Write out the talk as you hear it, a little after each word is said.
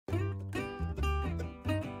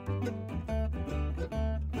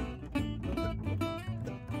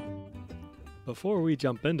Before we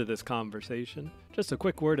jump into this conversation, just a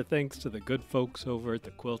quick word of thanks to the good folks over at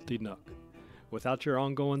the Quilty Nook. Without your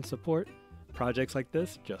ongoing support, projects like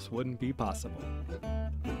this just wouldn't be possible.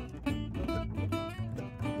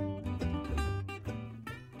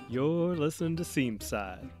 You're listening to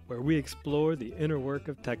Seamside, where we explore the inner work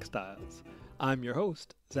of textiles. I'm your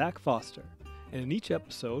host, Zach Foster, and in each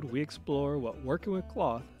episode we explore what working with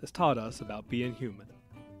cloth has taught us about being human.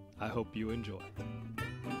 I hope you enjoy.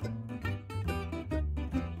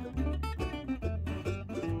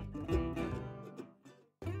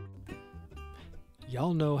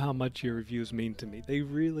 Y'all know how much your reviews mean to me. They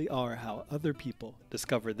really are how other people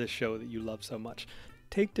discover this show that you love so much.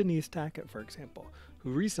 Take Denise Tackett, for example,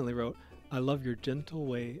 who recently wrote, "I love your gentle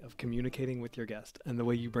way of communicating with your guest and the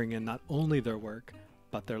way you bring in not only their work,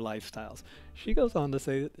 but their lifestyles." She goes on to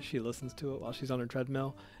say that she listens to it while she's on her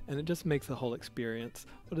treadmill, and it just makes the whole experience,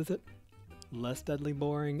 less deadly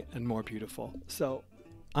boring and more beautiful. So,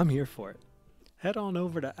 I'm here for it. Head on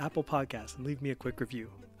over to Apple Podcasts and leave me a quick review.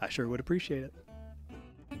 I sure would appreciate it.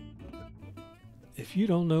 If you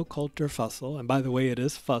don't know Coulter Fussell, and by the way, it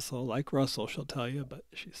is Fussell, like Russell, she'll tell you, but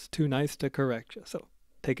she's too nice to correct you, so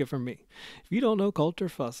take it from me. If you don't know Coulter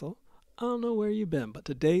Fussell, I don't know where you've been, but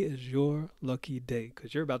today is your lucky day,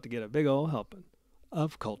 because you're about to get a big old helping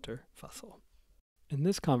of Coulter Fussell. In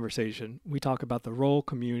this conversation, we talk about the role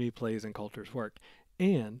community plays in Coulter's work,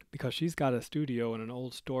 and because she's got a studio in an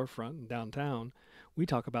old storefront in downtown, we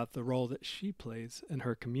talk about the role that she plays in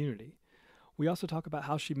her community. We also talk about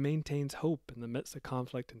how she maintains hope in the midst of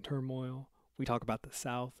conflict and turmoil. We talk about the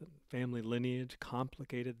South and family lineage,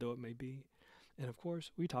 complicated though it may be. And of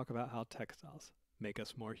course, we talk about how textiles make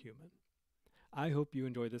us more human. I hope you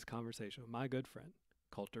enjoy this conversation with my good friend,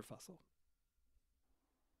 Coulter Fussell.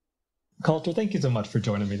 Coulter, thank you so much for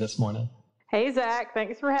joining me this morning. Hey, Zach.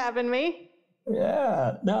 Thanks for having me.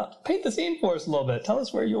 Yeah. Now, paint the scene for us a little bit. Tell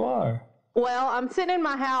us where you are. Well, I'm sitting in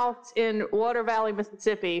my house in Water Valley,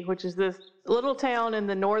 Mississippi, which is this little town in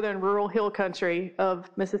the northern rural hill country of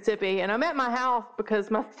Mississippi. And I'm at my house because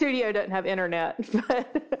my studio doesn't have internet.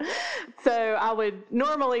 So I would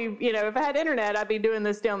normally, if I had internet, I'd be doing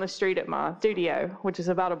this down the street at my studio, which is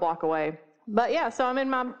about a block away. But yeah, so I'm in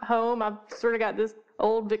my home. I've sort of got this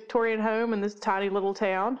old Victorian home in this tiny little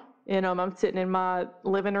town. And I'm sitting in my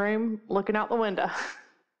living room looking out the window.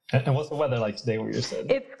 And what's the weather like today where you're sitting?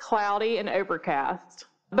 It's cloudy and overcast,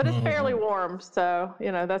 but it's fairly warm, so,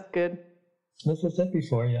 that's good. Mississippi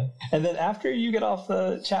for you. And then after you get off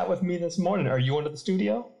the chat with me this morning, are you into the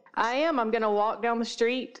studio? I am. I'm going to walk down the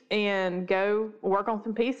street and go work on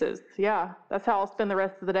some pieces. Yeah, that's how I'll spend the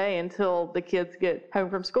rest of the day until the kids get home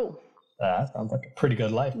from school. That sounds like a pretty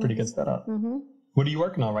good life, pretty good setup. Mm-hmm. What are you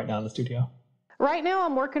working on right now in the studio? Right now,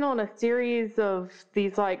 I'm working on a series of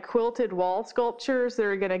these quilted wall sculptures that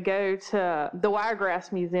are going to go to the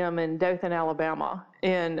Wiregrass Museum in Dothan, Alabama.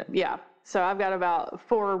 And yeah, so I've got about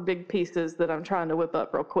 4 big pieces that I'm trying to whip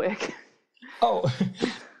up real quick. Oh,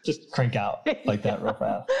 just crank out like that real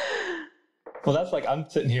fast. Well, that's I'm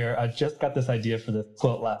sitting here. I just got this idea for this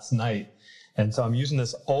quilt last night. And so I'm using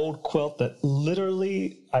this old quilt that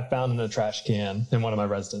literally I found in a trash can in one of my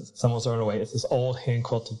residences. Someone's thrown it away. It's this old hand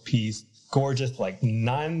quilted piece. Gorgeous,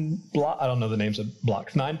 9 I don't know the names of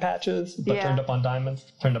blocks, 9 patches, but turned up on diamonds,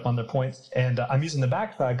 turned up on their points. And I'm using the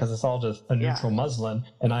backside because it's all just a neutral muslin.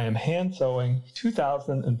 And I am hand sewing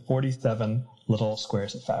 2,047 little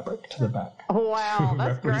squares of fabric to the back. Oh, wow,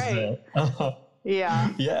 that's great.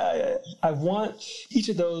 Yeah. I want each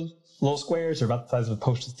of those little squares are about the size of a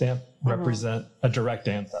postage stamp, represent a direct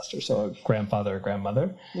ancestor, so a grandfather or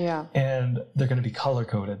grandmother. Yeah. And they're going to be color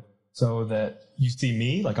coded. So that you see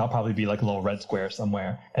me, I'll probably be a little red square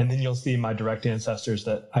somewhere. And then you'll see my direct ancestors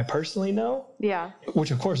that I personally know. Yeah. Which,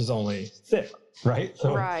 of course, is only 6, right?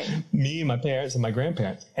 So me, my parents, and my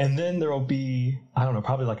grandparents. And then there will be,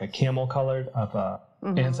 probably a camel colored of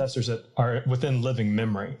ancestors that are within living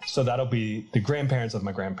memory. So that'll be the grandparents of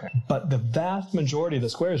my grandparents. But the vast majority of the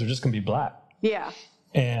squares are just going to be black. Yeah.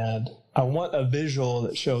 And I want a visual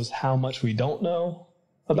that shows how much we don't know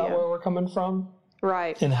about where we're coming from.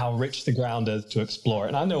 Right. And how rich the ground is to explore.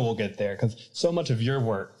 And I know we'll get there because so much of your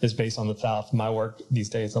work is based on the South. My work these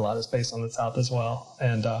days, a lot is based on the South as well.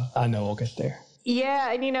 And I know we'll get there.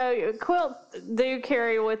 Yeah, and quilts do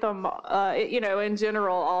carry with them, in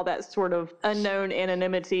general, all that sort of unknown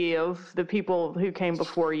anonymity of the people who came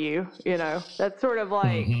before you, That's sort of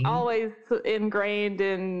always ingrained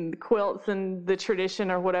in quilts and the tradition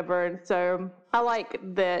or whatever. And so I like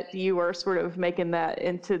that you are sort of making that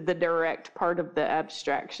into the direct part of the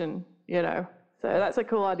abstraction, So that's a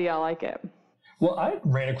cool idea. I like it. Well, I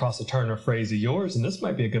ran across a turn or phrase of yours, and this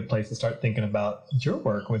might be a good place to start thinking about your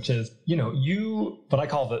work, which is, what I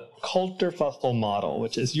call the Coulter Fussell model,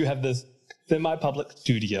 which is you have this semi-public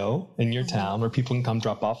studio in your town where people can come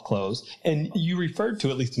drop off clothes. And you referred to,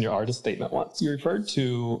 at least in your artist statement once, you referred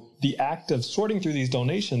to the act of sorting through these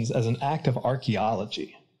donations as an act of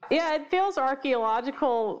archaeology. Yeah, it feels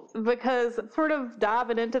archaeological because sort of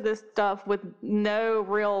diving into this stuff with no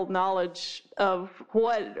real knowledge of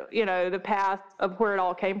what, the past of where it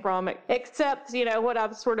all came from, except, what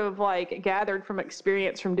I've sort of like gathered from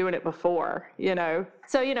experience from doing it before,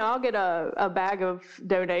 So, I'll get a bag of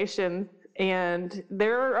donations and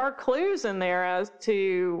there are clues in there as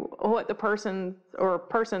to what the person's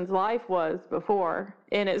person's life was before.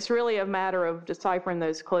 And it's really a matter of deciphering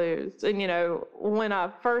those clues. And, when I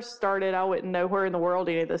first started, I wouldn't know where in the world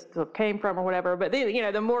any of this stuff came from or whatever. But then,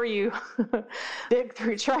 the more you dig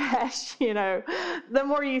through trash, the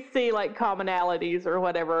more you see like commonalities or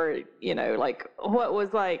whatever, like what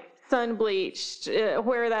was like sun bleached,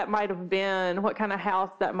 where that might have been, what kind of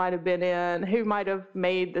house that might have been in, who might have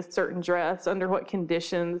made this certain dress, under what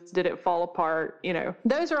conditions did it fall apart,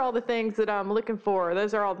 Those are all the things that I'm looking for.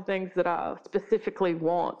 Those are all the things that I specifically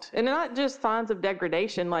want. And not just signs of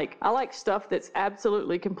degradation. Like, I like stuff that's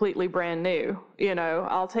absolutely, completely brand new.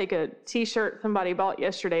 I'll take a t-shirt somebody bought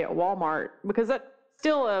yesterday at Walmart because that's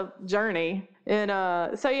still a journey. And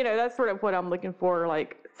so, that's sort of what I'm looking for,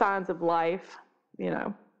 like signs of life,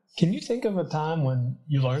 Can you think of a time when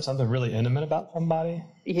you learned something really intimate about somebody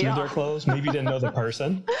through their clothes? Maybe you didn't know the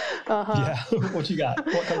person. Yeah. What you got?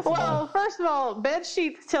 What comes to mind? First of all, bed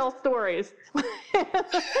sheets tell stories. Yeah,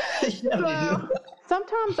 they do.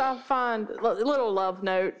 Sometimes I find little love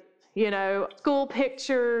notes, school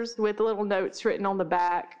pictures with little notes written on the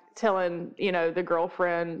back telling, the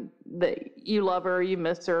girlfriend that you love her, you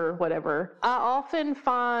miss her, whatever. I often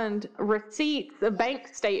find receipts, bank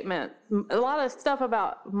statements, a lot of stuff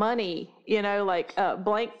about money, like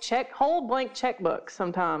blank checkbooks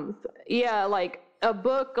sometimes. Yeah, like a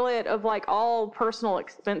booklet of like all personal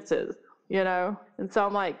expenses, And so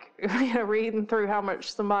I'm like, reading through how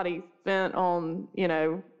much somebody spent on,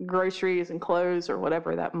 groceries and clothes or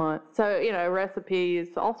whatever that month. So, recipes,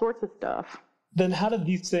 all sorts of stuff. Then how do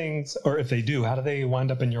these things, or if they do, how do they wind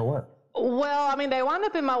up in your work? Well, they wind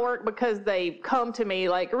up in my work because they come to me.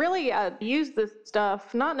 Like, really, I use this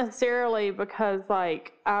stuff not necessarily because,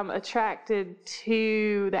 like, I'm attracted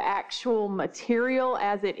to the actual material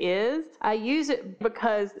as it is. I use it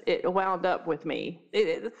because it wound up with me.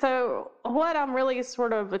 So what I'm really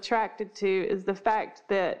sort of attracted to is the fact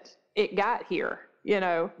that it got here.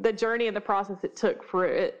 The journey and the process it took for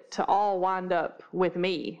it to all wind up with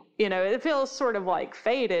me. It feels sort of like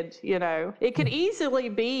fated, It could easily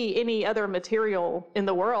be any other material in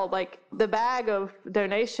the world. Like the bag of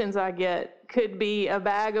donations I get could be a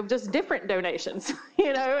bag of just different donations,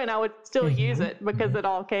 and I would still use it because it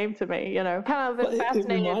all came to me, Kind of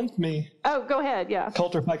fascinating. It reminds me. Oh, go ahead. Yeah.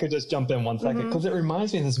 Coulter, if I could just jump in 1 second, because it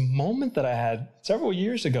reminds me of this moment that I had several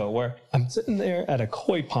years ago where I'm sitting there at a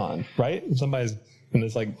koi pond, right? And somebody's in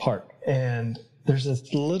this like park, and there's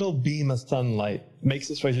this little beam of sunlight makes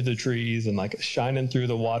its way through the trees and like shining through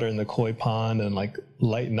the water in the koi pond and like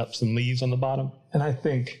lighting up some leaves on the bottom. And I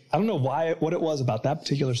think, I don't know what it was about that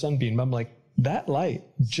particular sunbeam, but I'm like, that light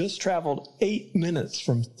just traveled 8 minutes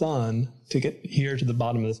from sun to get here to the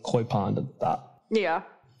bottom of this koi pond at the top. Yeah.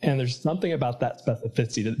 And there's something about that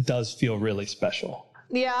specificity that does feel really special.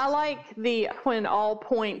 Yeah, I like the when all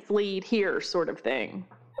points lead here sort of thing.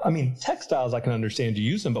 Textiles, I can understand you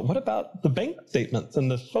use them, but what about the bank statements and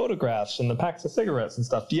the photographs and the packs of cigarettes and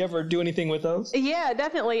stuff? Do you ever do anything with those? Yeah,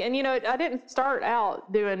 definitely. And, I didn't start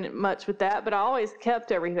out doing much with that, but I always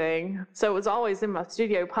kept everything. So it was always in my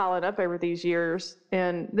studio piling up over these years.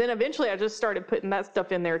 And then eventually I just started putting that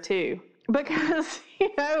stuff in there too. Because,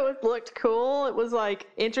 it looked cool. It was like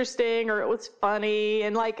interesting, or it was funny.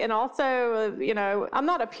 And also, I'm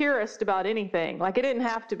not a purist about anything. Like, it didn't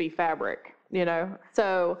have to be fabric.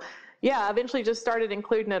 So yeah, I eventually just started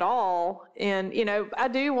including it all. And, I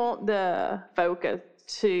do want the focus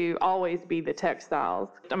to always be the textiles.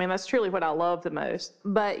 That's truly what I love the most.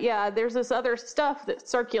 But yeah, there's this other stuff that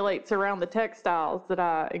circulates around the textiles that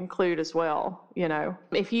I include as well.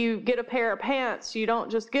 If you get a pair of pants, you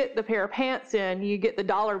don't just get the pair of pants in, you get the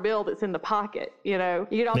dollar bill that's in the pocket. You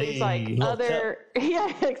get all these other,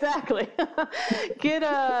 yeah, exactly. You get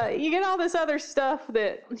all this other stuff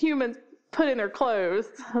that humans put in their clothes.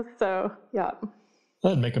 So, yeah.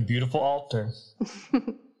 That'd make a beautiful altar.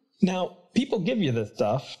 Now, people give you this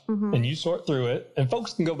stuff and you sort through it, and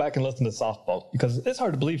folks can go back and listen to Softball because it's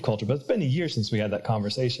hard to believe, Coulter, but it's been a year since we had that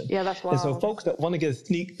conversation. Yeah, that's wild. And so folks that want to get a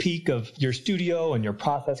sneak peek of your studio and your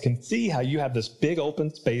process can see how you have this big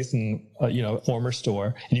open space in, former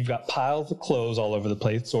store, and you've got piles of clothes all over the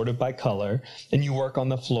place, sorted by color, and you work on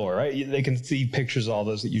the floor, right? They can see pictures of all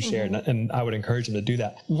those that you shared, and I would encourage them to do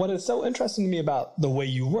that. What is so interesting to me about the way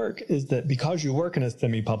you work is that because you work in a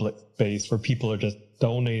semi-public space where people are just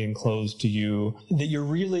donating clothes to you, that you're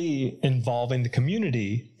really involving the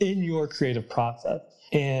community in your creative process.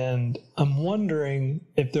 And I'm wondering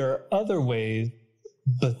if there are other ways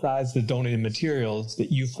besides the donated materials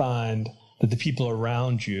that you find that the people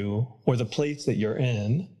around you or the place that you're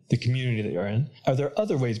in, the community that you're in, are there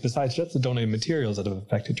other ways besides just the donated materials that have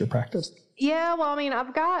affected your practice? Yeah, well, I mean,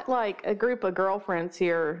 I've got like a group of girlfriends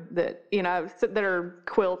here that, that are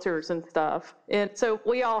quilters and stuff. And so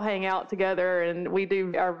we all hang out together and we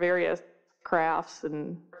do our various crafts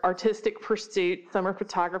and artistic pursuits. Some are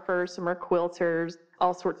photographers, some are quilters,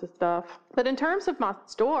 all sorts of stuff. But in terms of my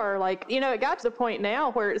store, it got to the point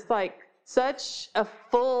now where it's like such a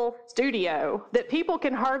full studio that people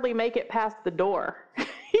can hardly make it past the door.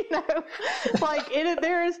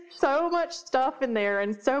 There's so much stuff in there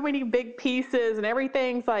and so many big pieces and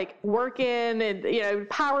everything's like working and,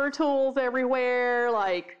 power tools everywhere,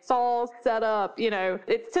 like saws set up,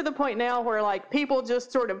 it's to the point now where like people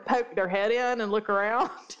just sort of poke their head in and look around,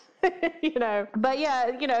 but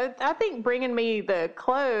yeah, I think bringing me the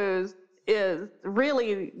clothes is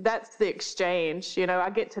really, that's the exchange. I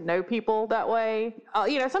get to know people that way.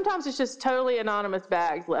 Sometimes it's just totally anonymous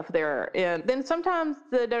bags left there. And then sometimes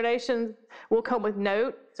the donations will come with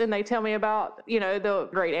notes and they tell me about, the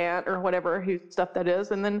great aunt or whatever whose stuff that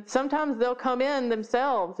is. And then sometimes they'll come in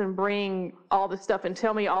themselves and bring all the stuff and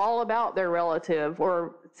tell me all about their relative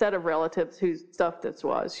or set of relatives whose stuff this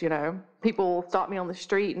was, People will stop me on the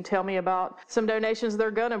street and tell me about some donations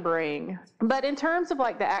they're going to bring. But in terms of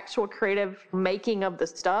like the actual creative making of the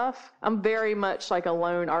stuff, I'm very much like a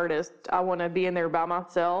lone artist. I want to be in there by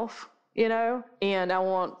myself, and I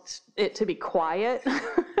want it to be quiet.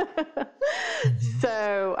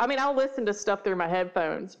 So, I mean, I'll listen to stuff through my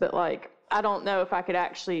headphones, but like, I don't know if I could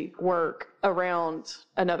actually work around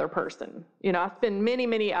another person. I spend many,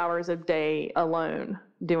 many hours a day alone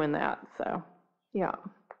doing that. So, yeah.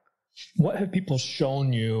 What have people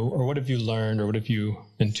shown you, or what have you learned, or what have you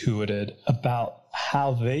intuited about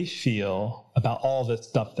how they feel about all this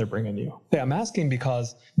stuff they're bringing you? Yeah, I'm asking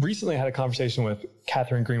because recently I had a conversation with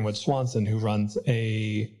Catherine Greenwood Swanson, who runs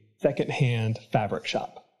a secondhand fabric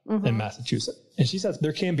shop in Massachusetts. And she says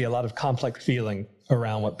there can be a lot of complex feeling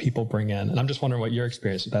around what people bring in. And I'm just wondering what your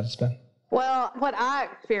experience with that has been. Well, what I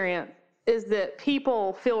experience is that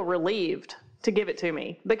people feel relieved to give it to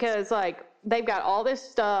me because like they've got all this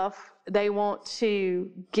stuff. They want to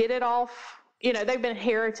get it off. They've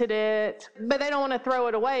inherited it, but they don't want to throw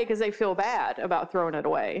it away because they feel bad about throwing it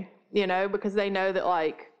away, because they know that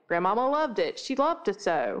like grandmama loved it. She loved to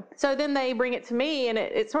sew. So then they bring it to me and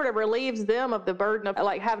it sort of relieves them of the burden of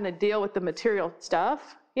like having to deal with the material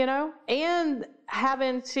stuff, and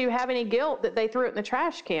having to have any guilt that they threw it in the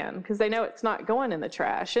trash can because they know it's not going in the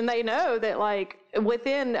trash. And they know that like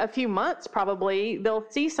within a few months, probably they'll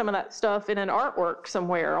see some of that stuff in an artwork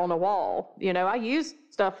somewhere on a wall. I use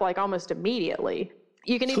stuff like almost immediately.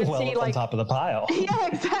 You can even see like on top of the pile. Yeah,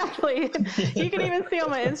 exactly. You can even see on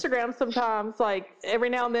my Instagram sometimes, like every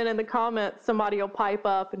now and then in the comments, somebody will pipe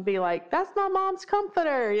up and be like, "That's my mom's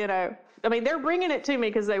comforter," I mean, they're bringing it to me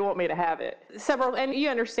because they want me to have it. And you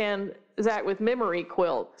understand, Zach, with memory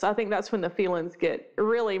quilts, I think that's when the feelings get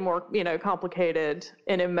really more, complicated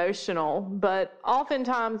and emotional. But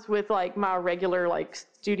oftentimes with like my regular like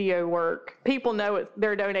studio work, people know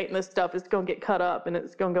they're donating this stuff. It's going to get cut up and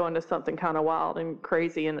it's going to go into something kind of wild and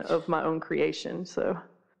crazy and of my own creation. So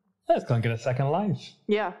that's going to get a second life.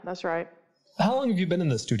 Yeah, that's right. How long have you been in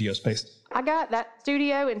the studio space? I got that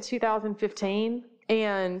studio in 2015,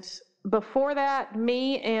 and before that,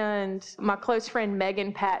 me and my close friend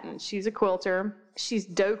Megan Patton, she's a quilter. She's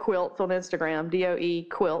Doe Quilts on Instagram, DOE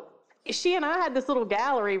Quilt. She and I had this little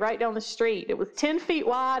gallery right down the street. It was 10 feet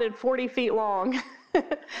wide and 40 feet long.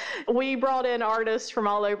 We brought in artists from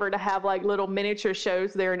all over to have like little miniature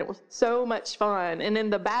shows there, and it was so much fun. And in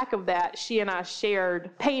the back of that, she and I shared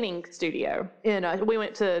painting studio. And we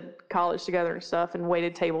went to college together and stuff and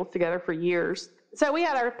waited tables together for years. So we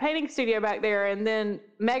had our painting studio back there, and then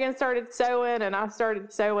Megan started sewing and I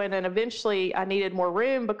started sewing, and eventually I needed more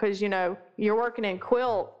room because, you're working in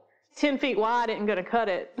quilt, 10 feet wide isn't going to cut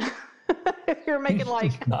it. if you're making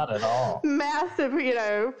like not at all massive,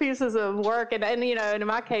 pieces of work. And in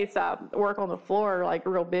my case, I work on the floor like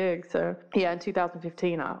real big. So yeah, in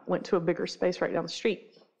 2015, I went to a bigger space right down the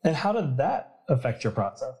street. And how did that affect your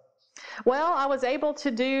process? Well, I was able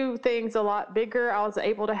to do things a lot bigger. I was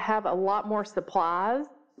able to have a lot more supplies,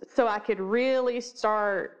 so I could really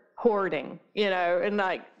start hoarding, and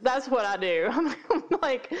like, that's what I do. I'm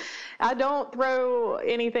like, I don't throw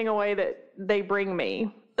anything away that they bring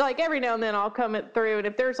me. Like every now and then I'll come through, and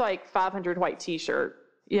if there's like 500 white t-shirts,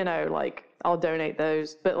 like I'll donate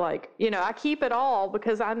those. But like, I keep it all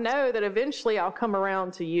because I know that eventually I'll come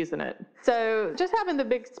around to using it. So just having the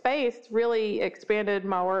big space really expanded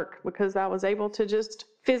my work because I was able to just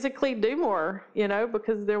physically do more,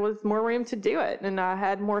 because there was more room to do it. And I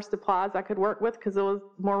had more supplies I could work with because there was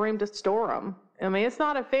more room to store them. I mean, it's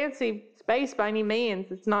not a fancy space by any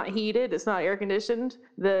means. It's not heated. It's not air conditioned.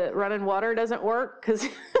 The running water doesn't work because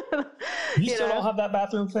you still don't have that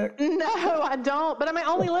bathroom fixed? No, I don't. But I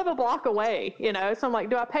only live a block away, So I'm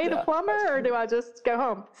like, do I pay the plumber or do I just go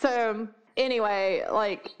home? So anyway,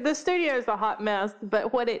 like the studio is a hot mess,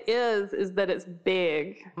 but what it is that it's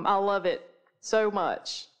big. I love it so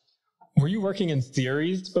much. Were you working in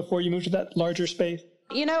series before you moved to that larger space?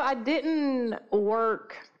 I didn't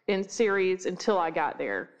work in series until I got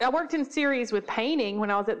there. I worked in series with painting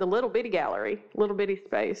when I was at the little bitty gallery, little bitty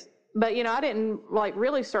space. But, I didn't like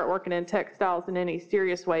really start working in textiles in any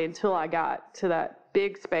serious way until I got to that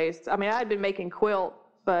big space. I had been making quilts,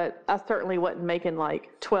 but I certainly wasn't making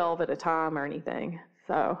like 12 at a time or anything.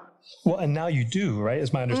 So. Well, and now you do, right?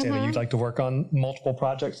 Is my understanding you'd like to work on multiple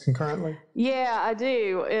projects concurrently? Yeah, I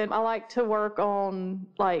do. And I like to work on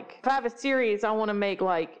like, if I have a series, I want to make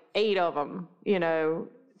like 8 of them,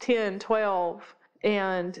 10, 12,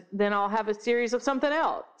 and then I'll have a series of something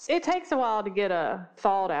else. It takes a while to get a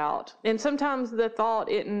thought out. And sometimes the thought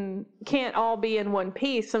can't all be in one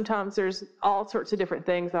piece. Sometimes there's all sorts of different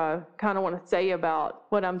things I kind of want to say about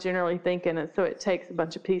what I'm generally thinking. And so it takes a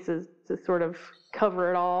bunch of pieces to sort of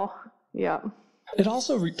cover it all. Yeah. It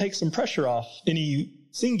also takes some pressure off any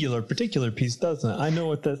singular particular piece, doesn't it? I know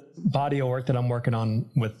with the body of work that I'm working on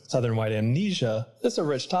with Southern White Amnesia, it's a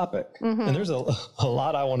rich topic. And there's a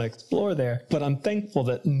lot I want to explore there, but I'm thankful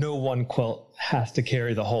that no one quilt has to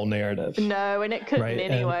carry the whole narrative. No, and it couldn't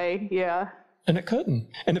anyway. And it couldn't.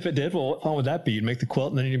 And if it did, well, what fun would that be? You'd make the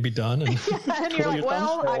quilt and then you'd be done. And, and you're like,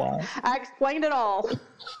 well, I explained it all.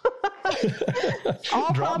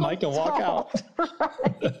 Drop mic and walk out.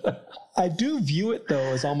 Right. I do view it,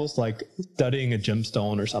 though, as almost like studying a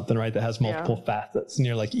gemstone or something, right, that has multiple facets. And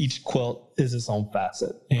you're like, each quilt is its own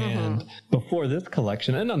facet. And before this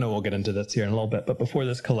collection, and I know we'll get into this here in a little bit, but before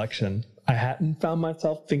this collection, I hadn't found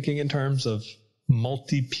myself thinking in terms of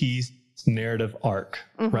multi-piece narrative arc,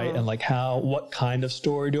 right? And like what kind of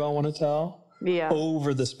story do I want to tell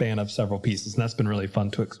over the span of several pieces? And that's been really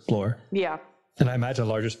fun to explore. Yeah. And I imagine a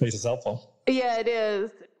larger space is helpful. Yeah, it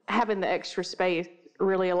is. Having the extra space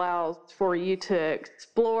really allows for you to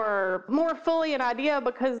explore more fully an idea,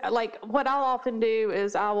 because like what I'll often do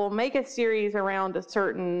is I will make a series around a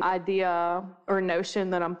certain idea or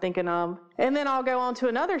notion that I'm thinking of, and then I'll go on to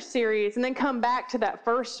another series and then come back to that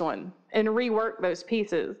first one and rework those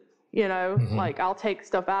pieces. Like I'll take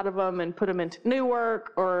stuff out of them and put them into new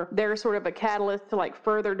work, or they're sort of a catalyst to like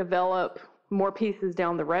further develop more pieces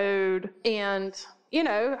down the road. And,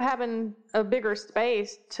 having a bigger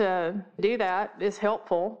space to do that is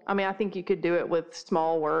helpful. I think you could do it with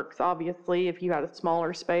small works, obviously, if you had a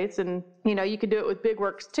smaller space, and, you could do it with big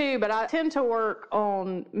works too, but I tend to work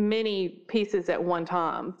on many pieces at one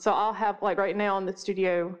time. So I'll have, like right now in the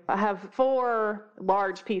studio, I have 4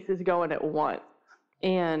 large pieces going at once.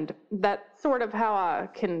 And that's sort of how I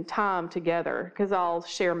can tie them together, because I'll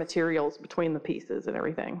share materials between the pieces and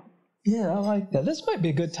everything. Yeah, I like that. This might be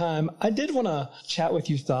a good time. I did want to chat with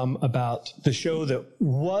you some about the show that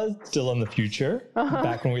was still in the future,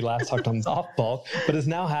 back when we last talked on Soft Bulk, but has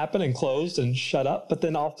now happened and closed and shut up, but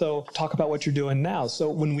then also talk about what you're doing now. So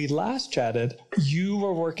when we last chatted, you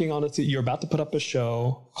were working on you're about to put up a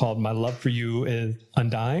show called My Love for You is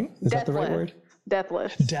Undying. Is that the right word?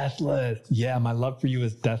 Deathless. Deathless. Yeah, My Love for You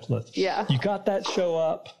is Deathless. Yeah. You got that show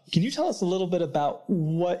up. Can you tell us a little bit about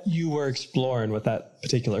what you were exploring with that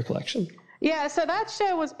particular collection? Yeah, so that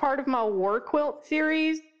show was part of my war quilt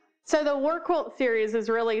series. So the war quilt series is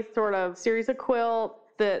really sort of a series of quilts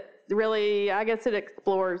that really, I guess it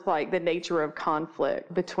explores like the nature of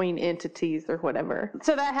conflict between entities or whatever.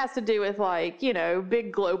 So that has to do with like,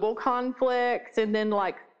 big global conflicts, and then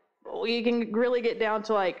like you can really get down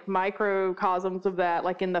to like microcosms of that,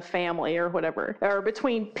 like in the family or whatever, or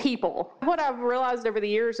between people. What I've realized over the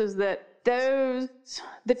years is that the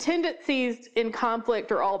tendencies in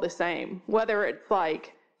conflict are all the same, whether it's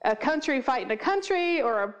like a country fighting a country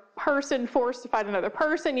or a person forced to fight another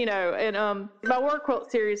person, and my war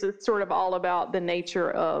quilt series is sort of all about the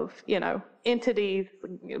nature of, entities,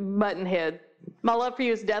 button heads. My Love for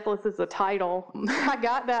You is Deathless is the title. I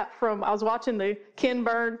got that I was watching the Ken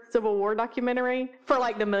Burns Civil War documentary for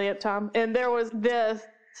like the millionth time, and there was this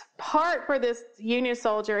part for this Union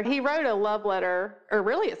soldier. He wrote a love letter, or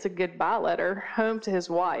really it's a goodbye letter, home to his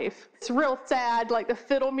wife. It's real sad, like the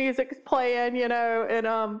fiddle music's playing,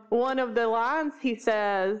 and one of the lines he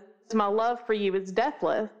says, "My love for you is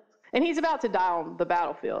deathless." And he's about to die on the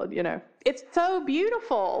battlefield, It's so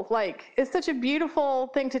beautiful. Like, it's such a beautiful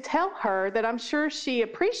thing to tell her that I'm sure she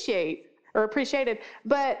appreciated.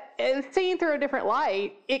 But seen through a different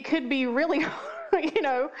light, it could be really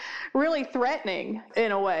really threatening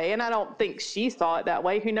in a way. And I don't think she saw it that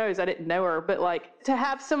way. Who knows? I didn't know her. But like, to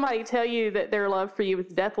have somebody tell you that their love for you is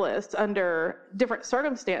deathless under different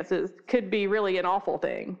circumstances could be really an awful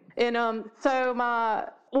thing. And so my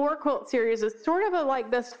war quilt series is sort of like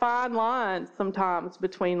this fine line sometimes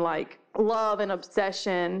between like love and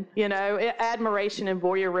obsession, admiration and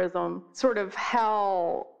voyeurism, sort of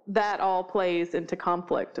how that all plays into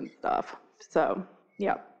conflict and stuff. So,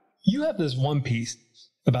 yeah. You have this one piece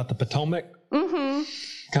about the Potomac,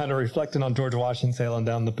 kind of reflecting on George Washington sailing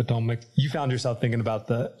down the Potomac. You found yourself thinking about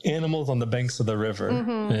the animals on the banks of the river,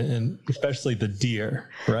 and especially the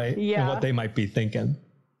deer, right? Yeah. And what they might be thinking.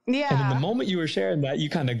 Yeah. And in the moment you were sharing that,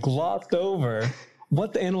 you kind of glossed over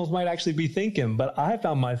what the animals might actually be thinking. But I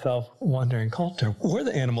found myself wondering, Coulter, what were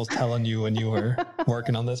the animals telling you when you were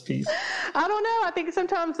working on this piece? I don't know. I think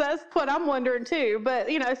sometimes that's what I'm wondering too. But,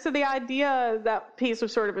 so the idea, that piece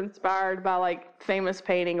was sort of inspired by like famous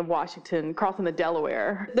painting of Washington crossing the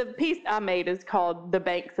Delaware. The piece I made is called The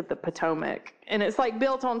Banks of the Potomac. And it's like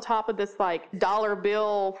built on top of this like dollar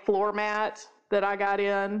bill floor mat that I got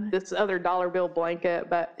in, this other dollar bill blanket.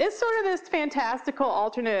 But it's sort of this fantastical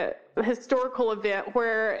alternate historical event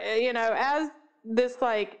where, as this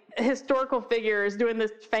like historical figure is doing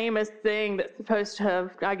this famous thing that's supposed to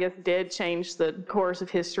have, I guess, did change the course of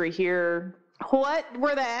history here. What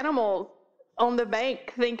were the animals on the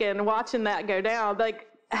bank thinking, watching that go down? Like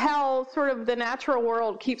how sort of the natural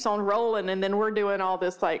world keeps on rolling and then we're doing all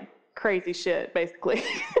this like crazy shit, basically.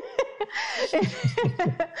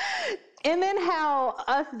 And then how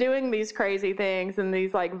us doing these crazy things and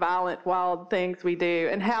these like violent, wild things we do,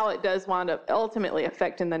 and how it does wind up ultimately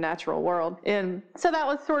affecting the natural world. And so that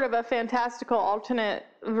was sort of a fantastical alternate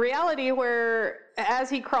reality where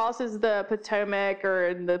as he crosses the Potomac, or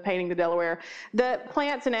in the painting the Delaware, the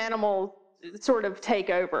plants and animals sort of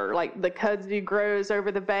take over. Like the kudzu grows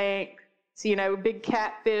over the bank. Big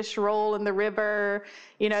catfish roll in the river,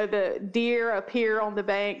 the deer appear on the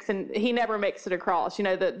banks, and he never makes it across.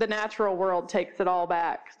 The natural world takes it all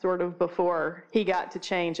back sort of before he got to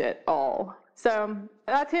change it all. So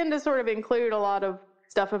I tend to sort of include a lot of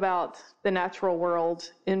stuff about the natural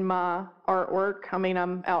world in my artwork. I mean,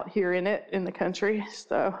 I'm out here in it, in the country.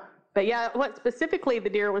 So, but yeah, what specifically the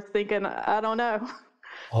deer was thinking, I don't know.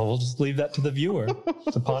 Well, we'll just leave that to the viewer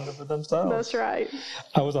to ponder for themselves. That's right.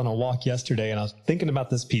 I was on a walk yesterday and I was thinking about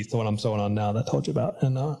this piece, the one I'm sewing on now that I told you about,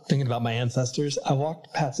 and thinking about my ancestors. I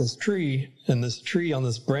walked past this tree, and this tree on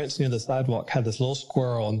this branch near the sidewalk had this little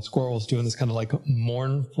squirrel, and the squirrel was doing this kind of like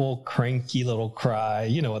mournful, cranky little cry.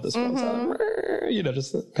 You know what the squirrel sounds like?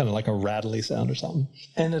 Just kind of like a rattly sound or something.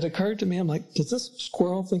 And it occurred to me, I'm like, does this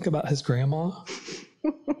squirrel think about his grandma?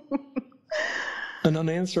 An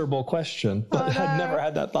unanswerable question, but I'd never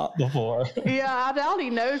had that thought before. Yeah, I doubt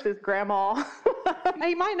he knows his grandma.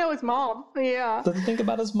 He might know his mom. Yeah. Does he think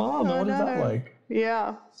about his mom? And what is that like?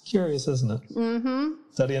 Yeah. It's curious, isn't it? Mm-hmm.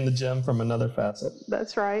 Studying the gem from another facet.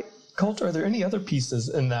 That's right. Coulter, are there any other pieces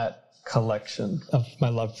in that collection of My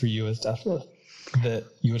Love for You is Deathless that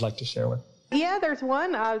you would like to share with? Yeah, there's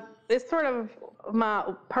one. It's sort of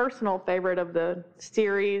my personal favorite of the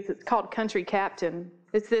series. It's called Country Captain.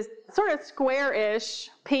 It's this sort of square-ish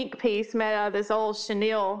pink piece made out of this old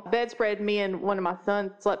chenille bedspread me and one of my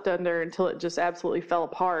sons slept under until it just absolutely fell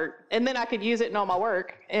apart. And then I could use it in all my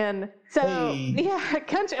work. And so, yeah,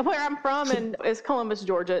 where I'm from is Columbus,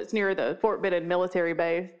 Georgia. It's near the Fort Benning military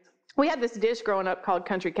base. We had this dish growing up called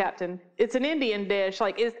Country Captain. It's an Indian dish,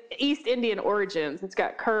 like it's East Indian origins. It's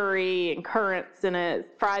got curry and currants in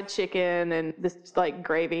it, fried chicken, and this like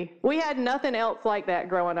gravy. We had nothing else like that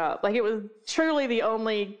growing up. Like it was truly the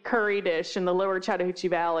only curry dish in the lower Chattahoochee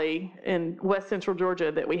Valley in west central Georgia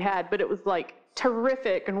that we had. But it was like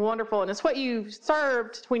terrific and wonderful. And it's what you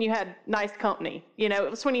served when you had nice company. It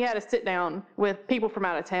was when you had to sit down with people from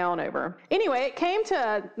out of town over. Anyway, it came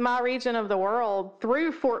to my region of the world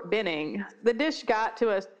through Fort Benning. The dish got to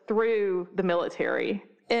us through the military.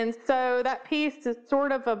 And so that piece is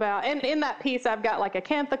sort of about, and in that piece, I've got like a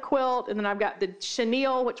Cantha quilt, and then I've got the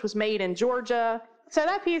chenille, which was made in Georgia. So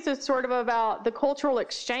that piece is sort of about the cultural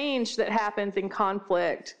exchange that happens in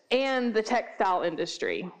conflict and the textile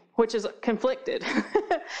industry, which is conflicted.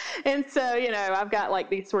 And so, I've got like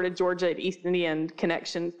these sort of Georgia and East Indian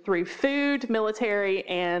connections through food, military,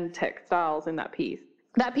 and textiles in that piece.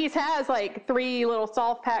 That piece has like 3 little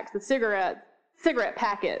soft packs of cigarette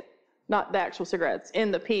packets, not the actual cigarettes,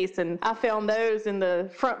 in the piece. And I found those in the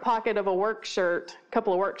front pocket of a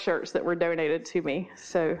couple of work shirts that were donated to me.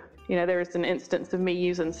 So, there's an instance of me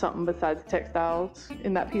using something besides textiles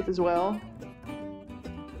in that piece as well.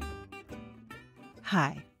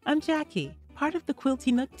 Hi, I'm Jackie, part of the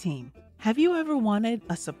Quilty Nook team. Have you ever wanted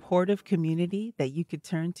a supportive community that you could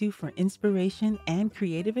turn to for inspiration and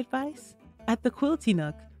creative advice? At the Quilty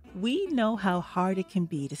Nook, we know how hard it can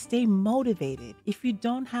be to stay motivated if you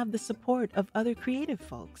don't have the support of other creative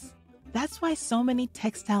folks. That's why so many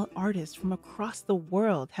textile artists from across the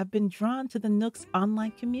world have been drawn to the Nook's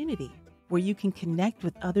online community, where you can connect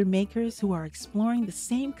with other makers who are exploring the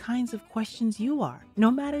same kinds of questions you are,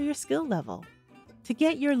 no matter your skill level. To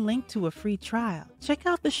get your link to a free trial, check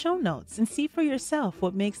out the show notes and see for yourself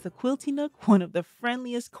what makes the Quilty Nook one of the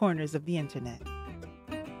friendliest corners of the internet.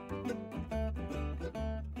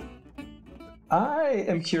 I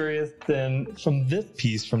am curious then, from this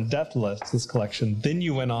piece, from Deathless, this collection, then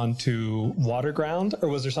you went on to Waterground, or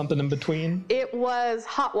was there something in between? It was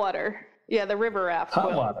Hot Water. Yeah, the river raft.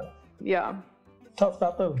 Hot Water. Yeah. Tell us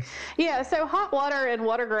about those. Yeah, so Hot Water and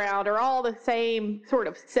Waterground are all the same sort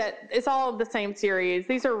of set. It's all the same series.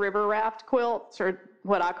 These are river raft quilts, or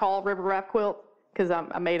what I call river raft quilts, because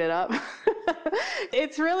I made it up.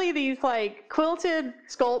 It's really these like quilted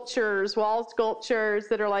sculptures, wall sculptures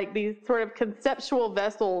that are like these sort of conceptual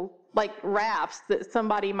vessels, like rafts that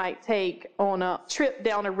somebody might take on a trip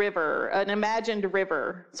down a river, an imagined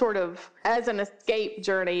river, sort of as an escape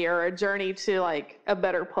journey or a journey to like a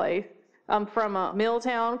better place. I'm from a mill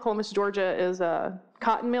town. Columbus, Georgia is a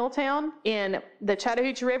cotton mill town, and the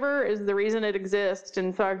Chattahoochee River is the reason it exists.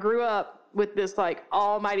 And so I grew up with this like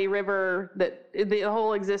almighty river that the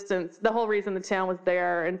whole reason the town was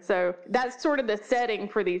there. And so that's sort of the setting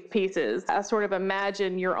for these pieces. I sort of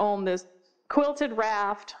imagine you're on this quilted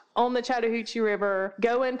raft on the Chattahoochee River,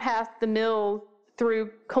 going past the mills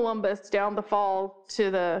through Columbus down the falls to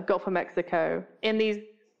the Gulf of Mexico. And these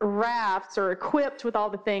rafts are equipped with all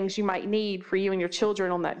the things you might need for you and your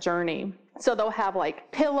children on that journey. So they'll have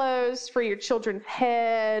like pillows for your children's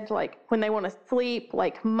head, like when they want to sleep,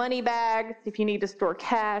 like money bags if you need to store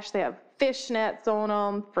cash. They have fish nets on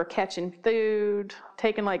them for catching food.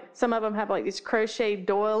 Some of them have like these crocheted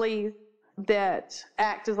doilies that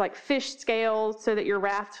act as like fish scales so that your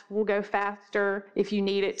raft will go faster if you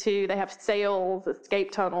need it to. They have sails,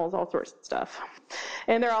 escape tunnels, all sorts of stuff.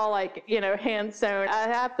 And they're all like, hand sewn. I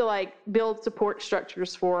have to like build support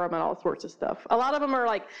structures for them and all sorts of stuff. A lot of them are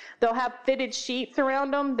like, they'll have fitted sheets around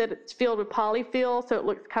them that it's filled with polyfill, so it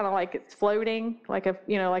looks kind of like it's floating, like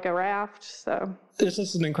a raft. So it's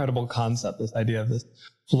just an incredible concept, this idea of this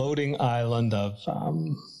floating island of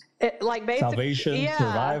salvation,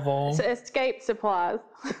 survival, escape supplies,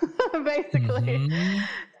 basically. Mm-hmm.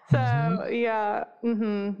 So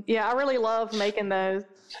yeah, I really love making those.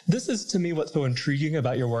 This is, to me, what's so intriguing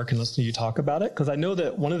about your work and listening to you talk about it, because I know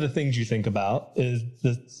that one of the things you think about is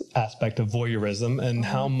this aspect of voyeurism and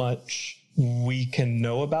how much we can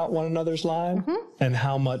know about one another's lives and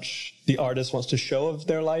how much the artist wants to show of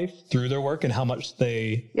their life through their work and how much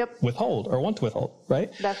they withhold or want to withhold, right?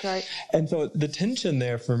 That's right. And so the tension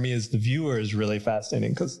there for me as the viewer is really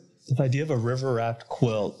fascinating, because this idea of a river raft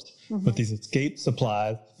quilt with these escape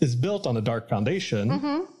supplies is built on a dark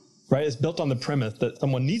foundation, right? It's built on the premise that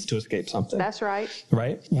someone needs to escape something. That's right.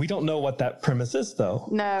 Right? We don't know what that premise is, though.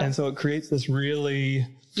 No. And so it creates this really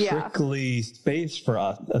prickly space for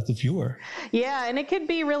us as the viewer. Yeah, and it could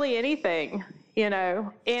be really anything, And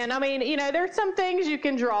I mean, there's some things you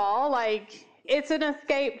can draw, like it's an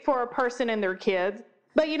escape for a person and their kids.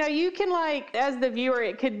 But, you can as the viewer,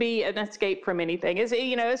 it could be an escape from anything.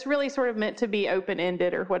 It's really sort of meant to be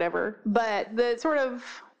open-ended or whatever. But the sort of,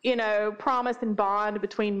 promise and bond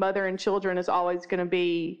between mother and children is always going to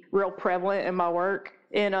be real prevalent in my work.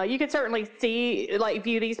 And you can certainly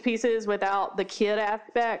view these pieces without the kid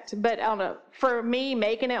aspect. But for me,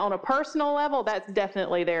 making it on a personal level, that's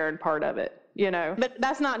definitely there and part of it. but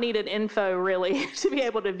that's not needed info really to be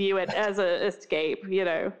able to view it as a escape,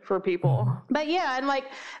 for people. But yeah, and like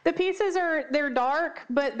the pieces they're dark,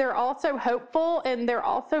 but they're also hopeful and they're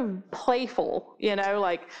also playful,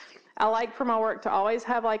 like I like for my work to always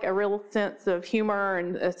have like a real sense of humor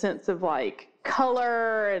and a sense of like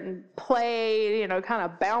color and play, kind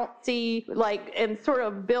of bouncy, like, and sort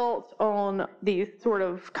of built on these sort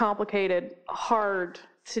of complicated, hard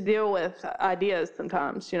to deal with ideas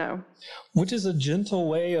sometimes, Which is a gentle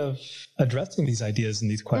way of addressing these ideas and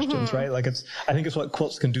these questions, right? Like I think it's what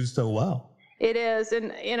quilts can do so well. It is.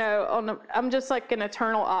 And, I'm just like an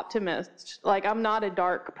eternal optimist. Like I'm not a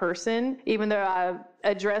dark person, even though I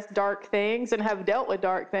address dark things and have dealt with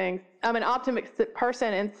dark things. I'm an optimistic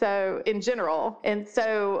person. And so in general, and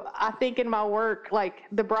so I think in my work, like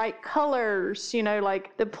the bright colors,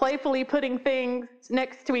 like the playfully putting things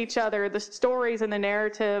next to each other, the stories and the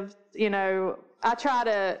narratives, I try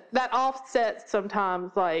to, that offsets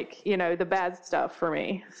sometimes like, the bad stuff for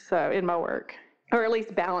me. So in my work, or at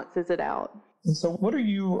least balances it out. And so what are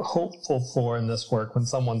you hopeful for in this work when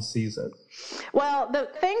someone sees it? Well, the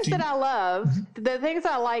things that I love, the things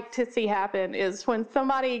I like to see happen is when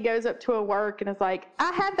somebody goes up to a work and is like,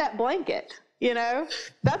 I had that blanket,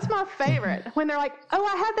 that's my favorite. When they're like, oh,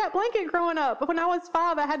 I had that blanket growing up. When I was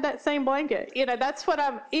 5, I had that same blanket. That's what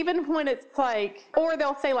even when it's like, or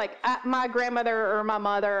they'll say like, my grandmother or my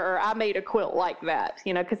mother, or I made a quilt like that,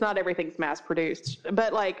 because not everything's mass produced.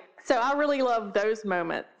 But like, so I really love those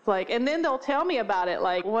moments. Like, and then they'll tell me about it.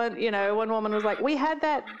 Like one woman was like, we had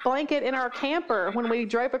that blanket in our camper when we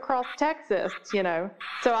drove across Texas,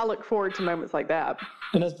 So I look forward to moments like that.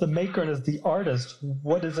 And as the maker and as the artist,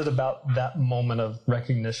 what is it about that moment of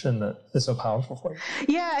recognition that is so powerful for you?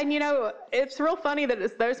 Yeah. And, it's real funny that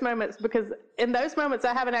it's those moments, because in those moments,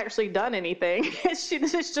 I haven't actually done anything. It's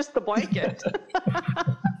just the blanket. But,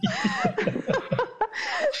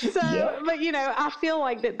 I feel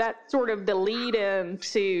like that's sort of the lead in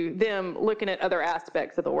to them looking at other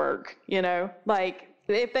aspects of the work, like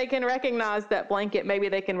if they can recognize that blanket, maybe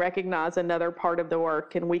they can recognize another part of the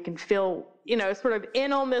work and we can feel, sort of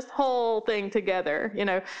in on this whole thing together.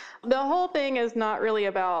 The whole thing is not really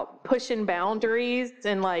about pushing boundaries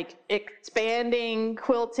and like expanding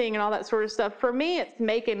quilting and all that sort of stuff. For me, it's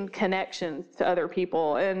making connections to other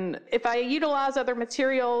people. And if I utilize other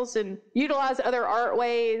materials and utilize other art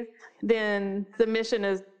ways, then the mission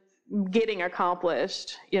is getting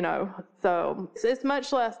accomplished, so it's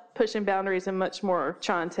much less pushing boundaries and much more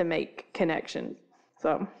trying to make connections.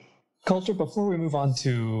 So Coulter, before we move on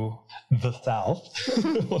to the South, this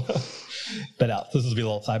will be a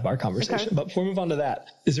little sidebar conversation, okay. But before we move on to that,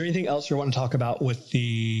 is there anything else you want to talk about with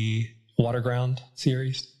the Waterground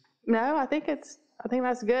series? No, I think that's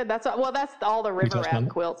good. That's all the river wrap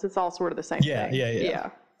quilts. It's all sort of the same thing. Yeah.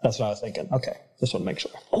 That's what I was thinking. Okay. Just want to make sure.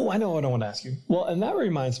 Oh, I know what I want to ask you. Well, and that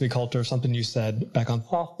reminds me, Coulter, of something you said back on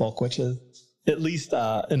Soft Bulk, which is, at least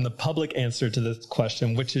in the public answer to this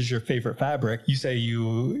question, which is your favorite fabric, you say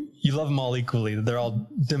you love them all equally. They're all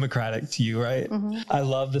democratic to you, right? Mm-hmm. I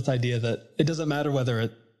love this idea that it doesn't matter whether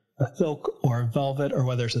it's a silk or a velvet or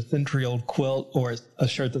whether it's a century-old quilt or it's a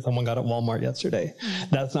shirt that someone got at Walmart yesterday.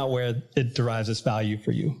 Mm-hmm. That's not where it derives its value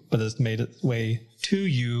for you, but it's made its way to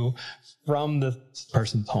you from this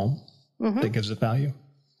person's home. Mm-hmm. That gives it value.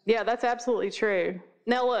 Yeah, that's absolutely true.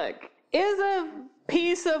 Now look, is a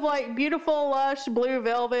piece of like beautiful, lush blue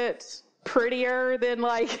velvet prettier than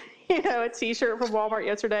like, a t-shirt from Walmart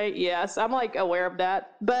yesterday? Yes, I'm like aware of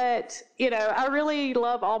that. But, I really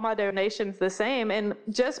love all my donations the same. And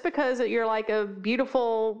just because you're like a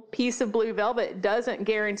beautiful piece of blue velvet doesn't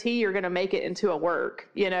guarantee you're going to make it into a work,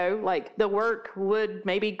 like the work would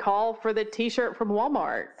maybe call for the t-shirt from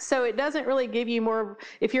Walmart. So it doesn't really give you more.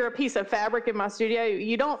 If you're a piece of fabric in my studio,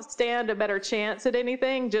 you don't stand a better chance at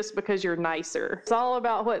anything just because you're nicer. It's all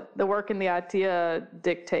about what the work and the idea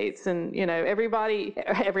dictates. And,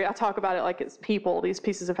 I talk about it like it's people. These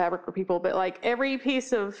pieces of fabric are people, but like every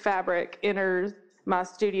piece of fabric enters my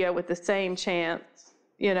studio with the same chance,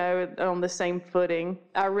 on the same footing.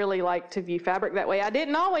 I really like to view fabric that way. I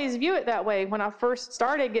didn't always view it that way. When I first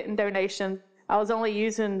started getting donations, I was only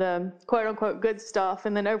using the quote unquote good stuff.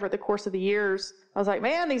 And then over the course of the years, I was like,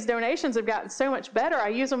 man, these donations have gotten so much better. I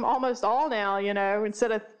use them almost all now,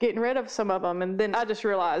 instead of getting rid of some of them. And then I just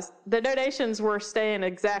realized the donations were staying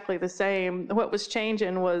exactly the same. What was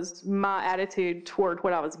changing was my attitude toward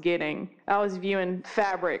what I was getting. I was viewing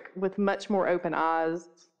fabric with much more open eyes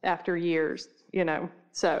after years,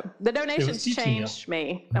 So the donations changed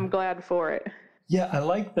me. I'm glad for it. Yeah, I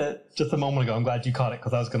like that just a moment ago. I'm glad you caught it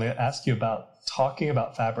because I was going to ask you about talking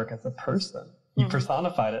about fabric as a person. You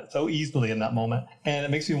personified it so easily in that moment. And it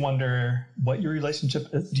makes me wonder what your relationship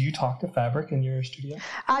is. Do you talk to fabric in your studio?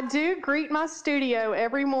 I do greet my studio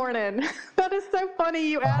every morning. That is so funny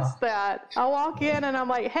you asked that. I walk in and I'm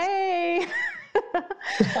like, hey.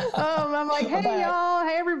 I'm like, hey, y'all.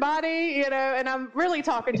 Hey, everybody. And I'm really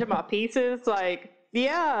talking to my pieces. Like,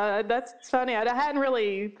 yeah, that's funny. I hadn't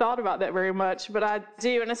really thought about that very much, but I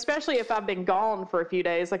do. And especially if I've been gone for a few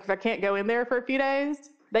days, like if I can't go in there for a few days,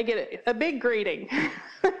 they get a big greeting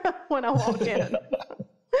when I walk in.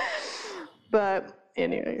 But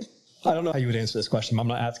anyway. I don't know how you would answer this question. I'm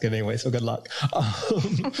going to ask it anyway, so good luck.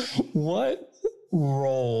 What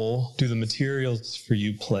role do the materials for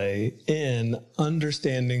you play in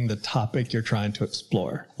understanding the topic you're trying to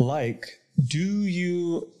explore? Like, do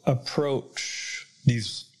you approach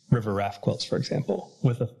these river raft quilts, for example,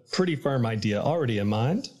 with a pretty firm idea already in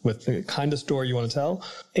mind, with the kind of story you want to tell,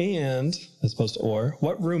 and, as opposed to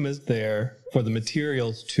what room is there for the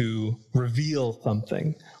materials to reveal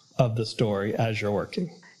something of the story as you're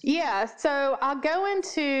working? Yeah, so I'll go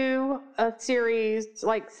into a series,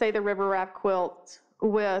 like, say, the river raft quilt,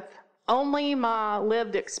 with only my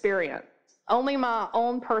lived experience, only my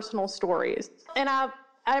own personal stories. And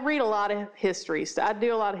I read a lot of history. So I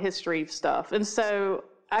do a lot of history stuff. And so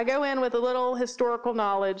I go in with a little historical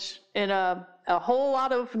knowledge and a whole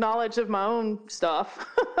lot of knowledge of my own stuff,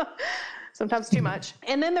 sometimes too much.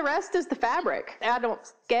 And then the rest is the fabric. I don't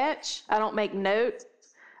sketch. I don't make notes.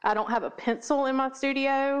 I don't have a pencil in my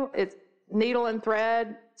studio. It's needle and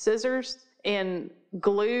thread, scissors, and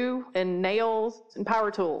glue and nails and power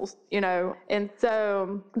tools, And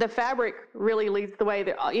so the fabric really leads the way.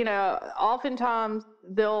 That, oftentimes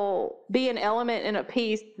there'll be an element in a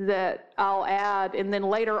piece that I'll add, and then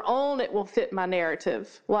later on it will fit my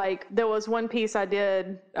narrative. Like there was one piece I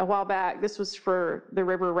did a while back. This was for the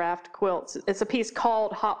river raft quilts. It's a piece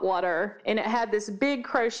called Hot Water, and it had this big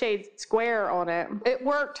crocheted square on it. It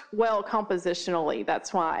worked well compositionally.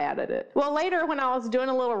 That's why I added it. Well, later when I was doing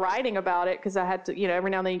a little writing about it, because I had to,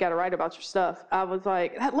 every now and then you got to write about your stuff, I was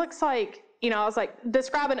like, that looks like, I was like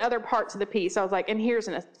describing other parts of the piece. I was like, and here's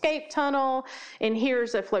an escape tunnel, and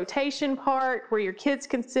here's a flotation part where your kids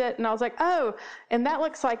can sit. And I was like, oh, and that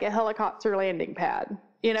looks like a helicopter landing pad.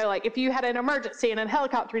 Like if you had an emergency and a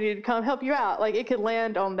helicopter needed to come help you out, like it could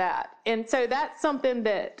land on that. And so that's something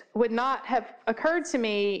that would not have occurred to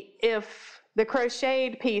me if the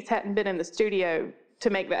crocheted piece hadn't been in the studio to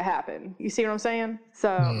make that happen. You see what I'm saying?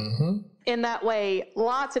 So in that way,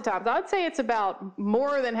 lots of times, I'd say it's about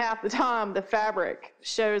more than half the time the fabric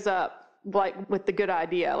shows up like with the good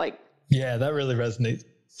idea. Like, yeah, that really resonates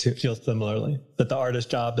to feel similarly, that the artist's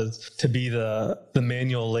job is to be the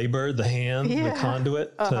manual labor, the hand, the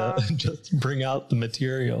conduit to just bring out the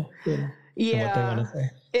material. Yeah. What they want to say.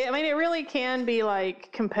 It really can be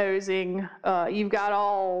like composing. You've got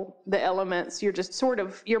all the elements. You're just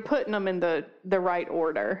you're putting them in the right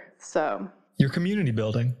order. So you're community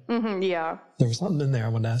building. Yeah. There was something in there I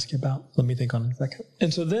wanted to ask you about. Let me think on it a second.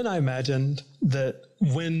 And so then I imagined that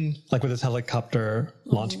when, like with this helicopter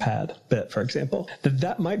launch pad bit, for example,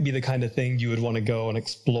 that might be the kind of thing you would want to go and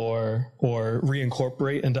explore or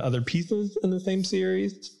reincorporate into other pieces in the same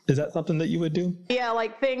series. Is that something that you would do? Yeah,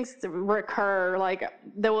 like things recur. Like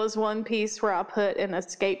there was one piece where I put an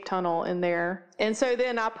escape tunnel in there. And so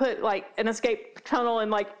then I put like an escape tunnel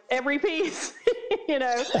in like every piece,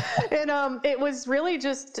 And it was really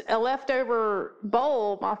just a leftover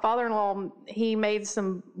bowl. My father-in-law, he made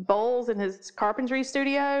some bowls in his carpentry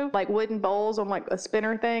studio, like wooden bowls on like a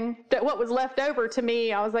spinner thing. That what was left over to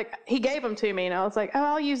me, I was like, he gave them to me, and I was like, oh,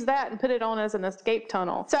 I'll use that and put it on as an escape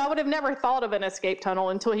tunnel. So I would have never thought of an escape tunnel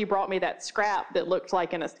until he brought me that scrap that looked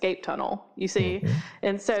like an escape tunnel, you see?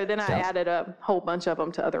 And so then I added a whole bunch of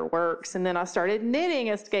them to other works, and then I started knitting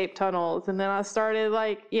escape tunnels, and then I started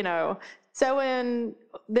sewing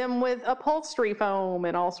them with upholstery foam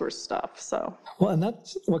and all sorts of stuff. So, well, and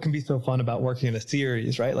that's what can be so fun about working in a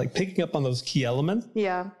series, right? Like picking up on those key elements.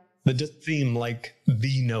 Yeah. That just seem like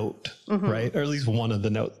the note, right? Or at least one of the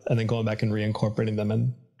notes, and then going back and reincorporating them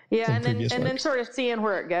in. Yeah, and then sort of seeing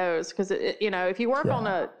where it goes, because if you work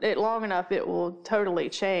on it long enough, it will totally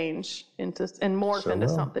change and morph into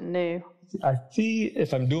something new. I see,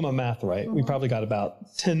 if I'm doing my math right, we probably got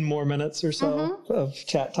about 10 more minutes or so of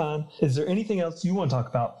chat time. Is there anything else you want to talk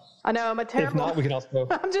about? I know, I'm a terrible... If not, we can also...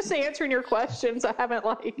 I'm just answering your questions. I haven't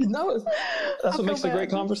No, that's what makes a great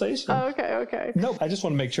conversation. Oh, okay. No, I just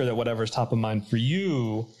want to make sure that whatever's top of mind for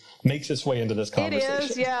you makes its way into this conversation.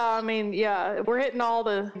 It is, yeah. We're hitting all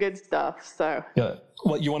the good stuff, so... Yeah.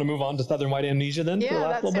 Well, you want to move on to Southern White Amnesia then?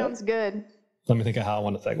 Yeah, that sounds good. Let me think of how I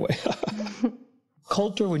want to segue.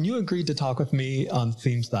 Coulter, when you agreed to talk with me on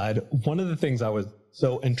Theme Side, one of the things I was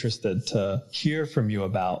so interested to hear from you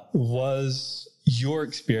about was your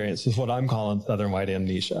experience with what I'm calling Southern white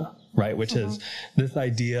amnesia, right? Which is this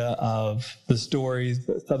idea of the stories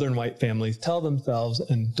that Southern white families tell themselves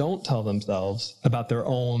and don't tell themselves about their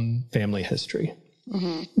own family history.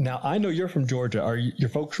 Now, I know you're from Georgia. Are your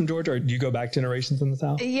folks from Georgia, or do you go back generations in the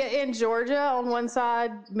South? Yeah, in Georgia on one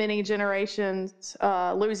side, many generations,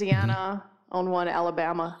 Louisiana on one,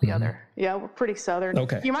 Alabama the other. Yeah, we're pretty Southern.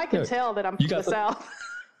 Okay. You might can tell that I'm from the South.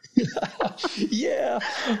 Yeah,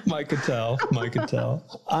 Mike could tell.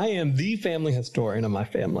 I am the family historian of my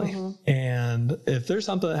family. And if there's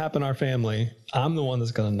something that happened in our family, I'm the one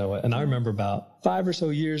that's going to know it. And I remember about 5 or so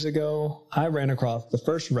years ago, I ran across the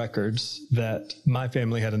first records that my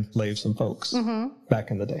family had enslaved some folks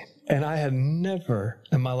back in the day. And I had never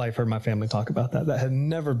in my life heard my family talk about that. That had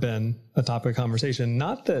never been a topic of conversation.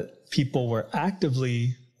 Not that people were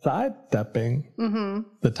actively sidestepping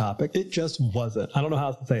the topic. It just wasn't. I don't know how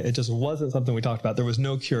else to say it. It just wasn't something we talked about. There was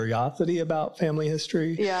no curiosity about family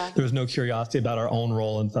history. Yeah. There was no curiosity about our own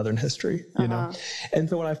role in Southern history, you know? And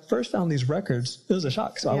so when I first found these records, it was a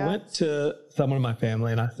shock. So I went to someone in my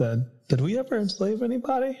family and I said, did we ever enslave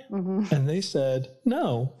anybody? And they said,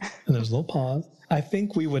 no. And there's a little pause. I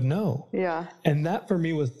think we would know. Yeah. And that for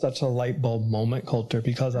me was such a light bulb moment, Coulter,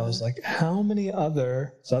 because I was like, how many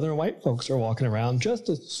other Southern white folks are walking around just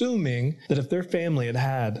assuming that if their family had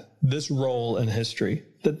had this role in history,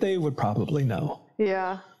 that they would probably know.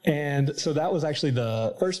 Yeah. And so that was actually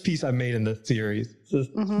the first piece I made in this series. This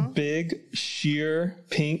big, sheer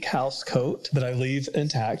pink house coat that I leave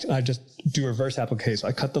intact. And I just do reverse application.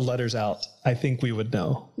 I cut the letters out. I think we would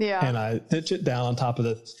know. Yeah. And I stitch it down on top of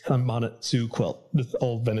this Sunbonnet Sue quilt, this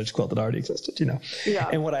old vintage quilt that already existed, you know. Yeah.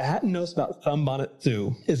 And what I hadn't noticed about Sunbonnet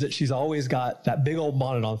Sue is that she's always got that big old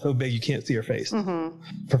bonnet on, so big you can't see her face.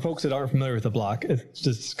 For folks that aren't familiar with the block, it's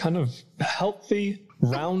just kind of healthy,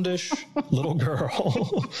 roundish little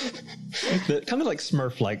girl that kind of like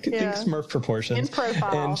Smurf-like. Think Smurf proportions. In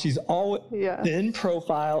profile. And she's always in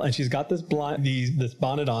profile, and she's got this this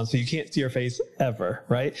bonnet on, so you can't see her face ever,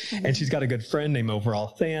 right? And she's got a good friend named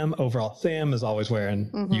Overall Sam. Overall Sam is always wearing,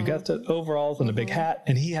 you guessed it, overalls and a big hat,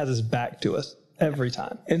 and he has his back to us every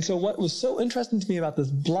time. And so what was so interesting to me about this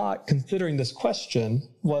block, considering this question,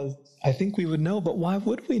 was I think we would know, but why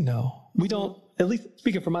would we know? We don't, at least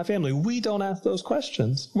speaking for my family, we don't ask those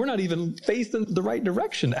questions. We're not even facing the right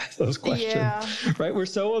direction to ask those questions, right? We're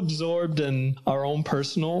so absorbed in our own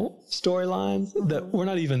personal storylines that we're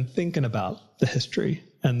not even thinking about the history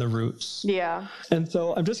and the roots. Yeah. And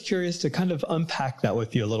so I'm just curious to kind of unpack that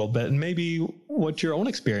with you a little bit, and maybe what your own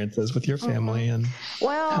experience is with your family and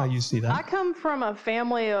how you see that. I come from a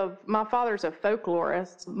family of, my father's a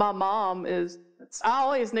folklorist. My mom is, I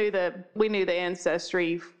always knew that we knew the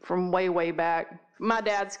ancestry from way, way back. My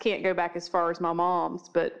dad's can't go back as far as my mom's,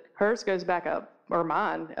 but hers goes back up, or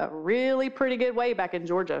mine, a really pretty good way back in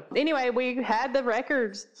Georgia. Anyway, we had the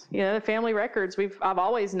records, the family records I've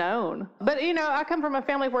always known. But, I come from a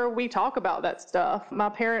family where we talk about that stuff. My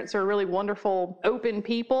parents are really wonderful, open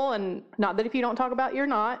people, and not that if you don't talk about it, you're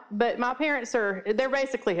not, but my parents they're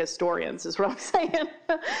basically historians is what I'm saying.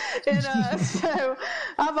 And so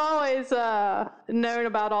I've always known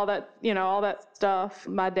about all that, all that stuff.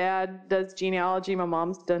 My dad does genealogy. My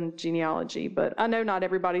mom's done genealogy, but I know not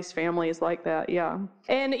everybody's family is like that. Yeah.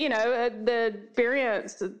 And, the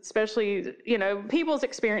experience, especially, people's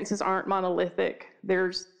experiences aren't monolithic.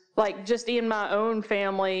 There's like just in my own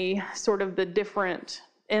family, sort of the different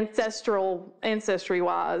ancestry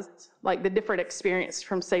wise, like the different experience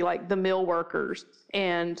from, say, like the mill workers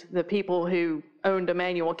and the people who owned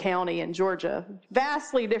Emmanuel County in Georgia.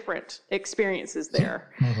 Vastly different experiences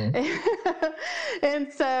there.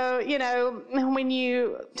 And so, when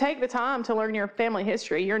you take the time to learn your family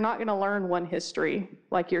history, you're not going to learn one history,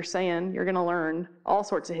 like you're saying. You're going to learn all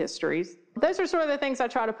sorts of histories. Those are sort of the things I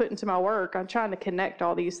try to put into my work. I'm trying to connect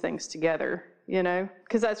all these things together,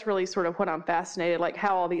 because that's really sort of what I'm fascinated, like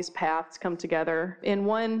how all these paths come together in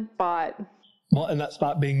one spot. Well, and that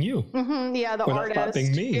spot being you. Yeah, the or artist. That spot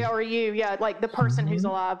being me. Yeah, or you. Yeah, like the person who's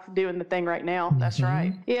alive doing the thing right now. That's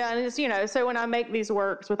right. Yeah, and it's, so when I make these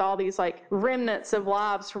works with all these like remnants of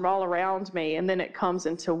lives from all around me, and then it comes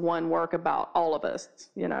into one work about all of us,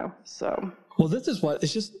 so. Well, this is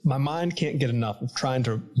it's just my mind can't get enough of trying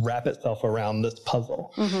to wrap itself around this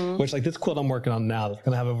puzzle, which like this quilt I'm working on now, that's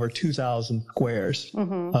going to have over 2,000 squares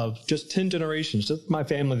of just 10 generations, just my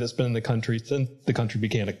family that's been in the country since the country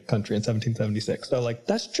became a country in 1776. So like,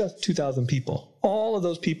 that's just 2,000 people. All of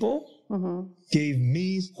those people gave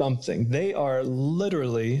me something. They are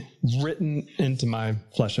literally written into my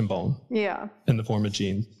flesh and bone. Yeah. In the form of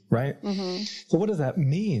genes, right? So what does that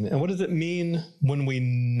mean? And what does it mean when we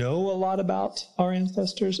know a lot about our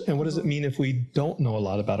ancestors? And what does it mean if we don't know a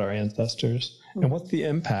lot about our ancestors? And what's the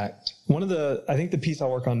impact? I think the piece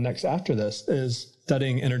I'll work on next after this is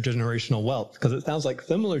studying intergenerational wealth, because it sounds like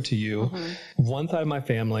similar to you. One side of my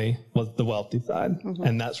family was the wealthy side,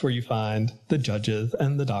 and that's where you find the judges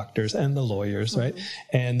and the doctors and the lawyers, right?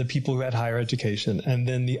 And the people who had higher education. And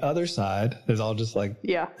then the other side, there's all just like,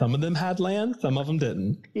 some of them had land, some of them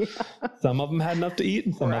didn't. Some of them had enough to eat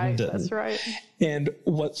and some of them didn't. That's right. And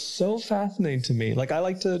what's so fascinating to me, like I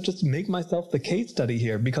like to just make myself the case study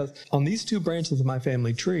here, because on these two branches of my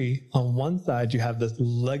family tree, on one side, you have this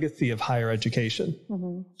legacy of higher education.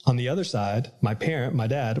 On the other side, my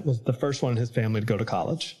dad, was the first one in his family to go to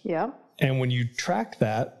college. Yeah. And when you track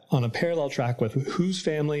that on a parallel track with whose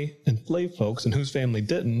family enslaved folks and whose family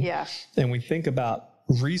didn't, and we think about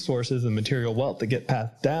resources and material wealth that get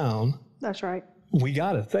passed down. That's right. We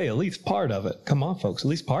got to say at least part of it. Come on, folks, at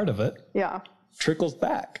least part of it. Yeah. Trickles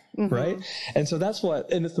back, right? And so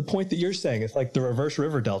and it's the point that you're saying. It's like the reverse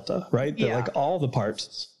river delta, right? That like all the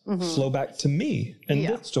parts flow back to me and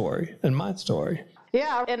this story and my story.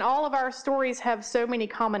 Yeah, and all of our stories have so many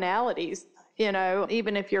commonalities,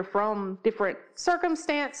 even if you're from different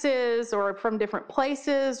circumstances or from different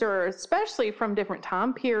places, or especially from different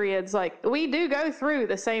time periods. Like, we do go through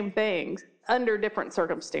the same things under different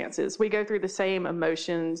circumstances. We go through the same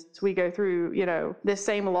emotions. We go through, the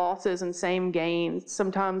same losses and same gains,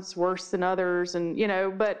 sometimes worse than others. And,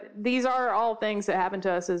 but these are all things that happen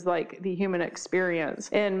to us as like the human experience,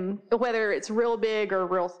 and whether it's real big or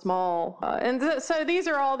real small. So these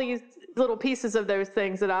are all these little pieces of those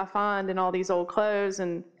things that I find in all these old clothes.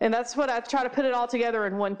 And that's what I try to put it all together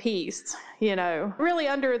in one piece, really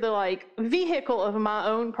under the like vehicle of my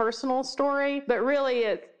own personal story, but really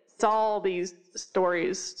it's all these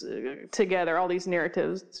stories together, all these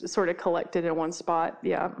narratives sort of collected in one spot.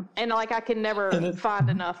 Yeah. And like, I can never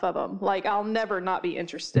find enough of them. Like, I'll never not be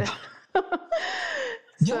interested.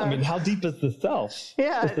 Yeah, I mean, how deep is the self?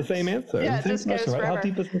 Yeah. It's the same answer. Yeah, it just goes forever. How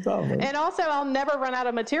deep is the self? And also, I'll never run out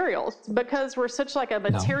of materials, because we're such like a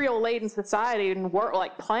material-laden society and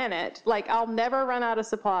planet. Like, I'll never run out of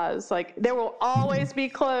supplies. Like, there will always be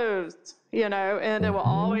clothes, and there will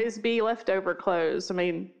always be leftover clothes. I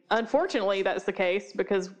mean, unfortunately, that's the case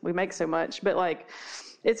because we make so much. But like,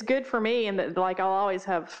 it's good for me, and that like I'll always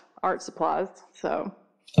have art supplies. So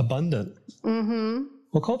abundant.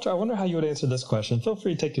 Well, Coulter, I wonder how you would answer this question. Feel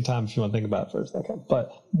free to take your time if you want to think about it for a second.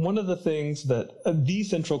 But one of the things the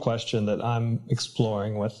central question that I'm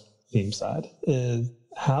exploring with Themeside is,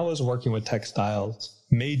 how has working with textiles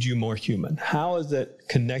made you more human? How has it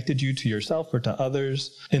connected you to yourself or to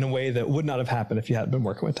others in a way that would not have happened if you hadn't been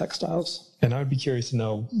working with textiles? And I would be curious to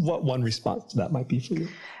know what one response to that might be for you.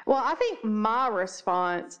 Well, I think my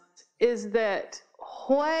response is that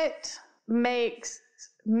what makes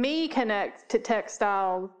me connect to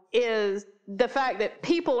textiles is the fact that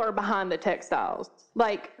people are behind the textiles.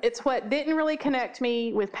 Like, it's what didn't really connect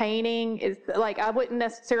me with painting. Is like, I wouldn't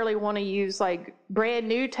necessarily want to use like brand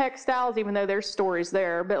new textiles, even though there's stories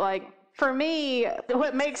there. But like, for me,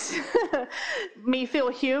 what makes me feel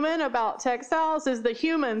human about textiles is the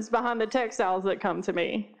humans behind the textiles that come to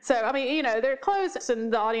me. So, I mean, they're clothes,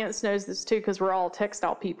 and the audience knows this too, because we're all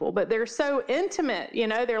textile people, but they're so intimate,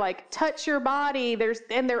 they're like, touch your body,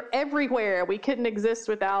 and they're everywhere. We couldn't exist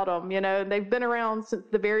without them, they've been around since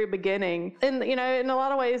the very beginning. And, in a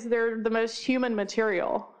lot of ways, they're the most human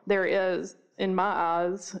material there is in my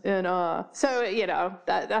eyes. And so,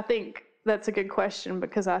 I think that's a good question,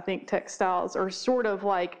 because I think textiles are sort of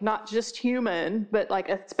like not just human, but like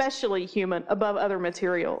especially human above other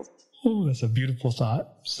materials. Oh, that's a beautiful thought.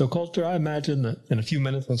 So, Coulter, I imagine that in a few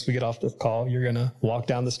minutes, once we get off this call, you're going to walk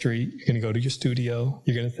down the street, you're going to go to your studio,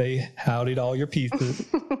 you're going to say howdy to all your pieces,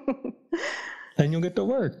 and you'll get to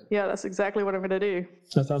work. Yeah, that's exactly what I'm going to do.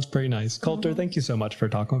 That sounds pretty nice. Coulter, thank you so much for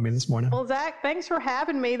talking with me this morning. Well, Zach, thanks for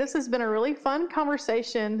having me. This has been a really fun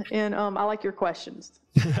conversation, and I like your questions.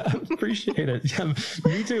 Appreciate it. Yeah,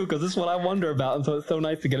 me too, because this is what I wonder about, and so it's so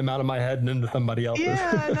nice to get them out of my head and into somebody else's.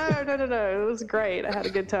 Yeah, no. It was great. I had a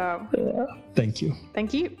good time. Yeah. Thank you.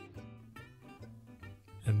 Thank you.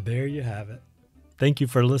 And there you have it. Thank you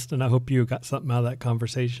for listening. I hope you got something out of that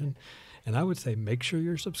conversation. And I would say make sure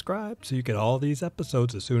you're subscribed so you get all these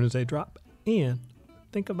episodes as soon as they drop. And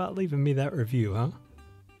think about leaving me that review, huh?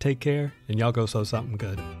 Take care, and y'all go sew something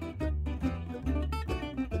good.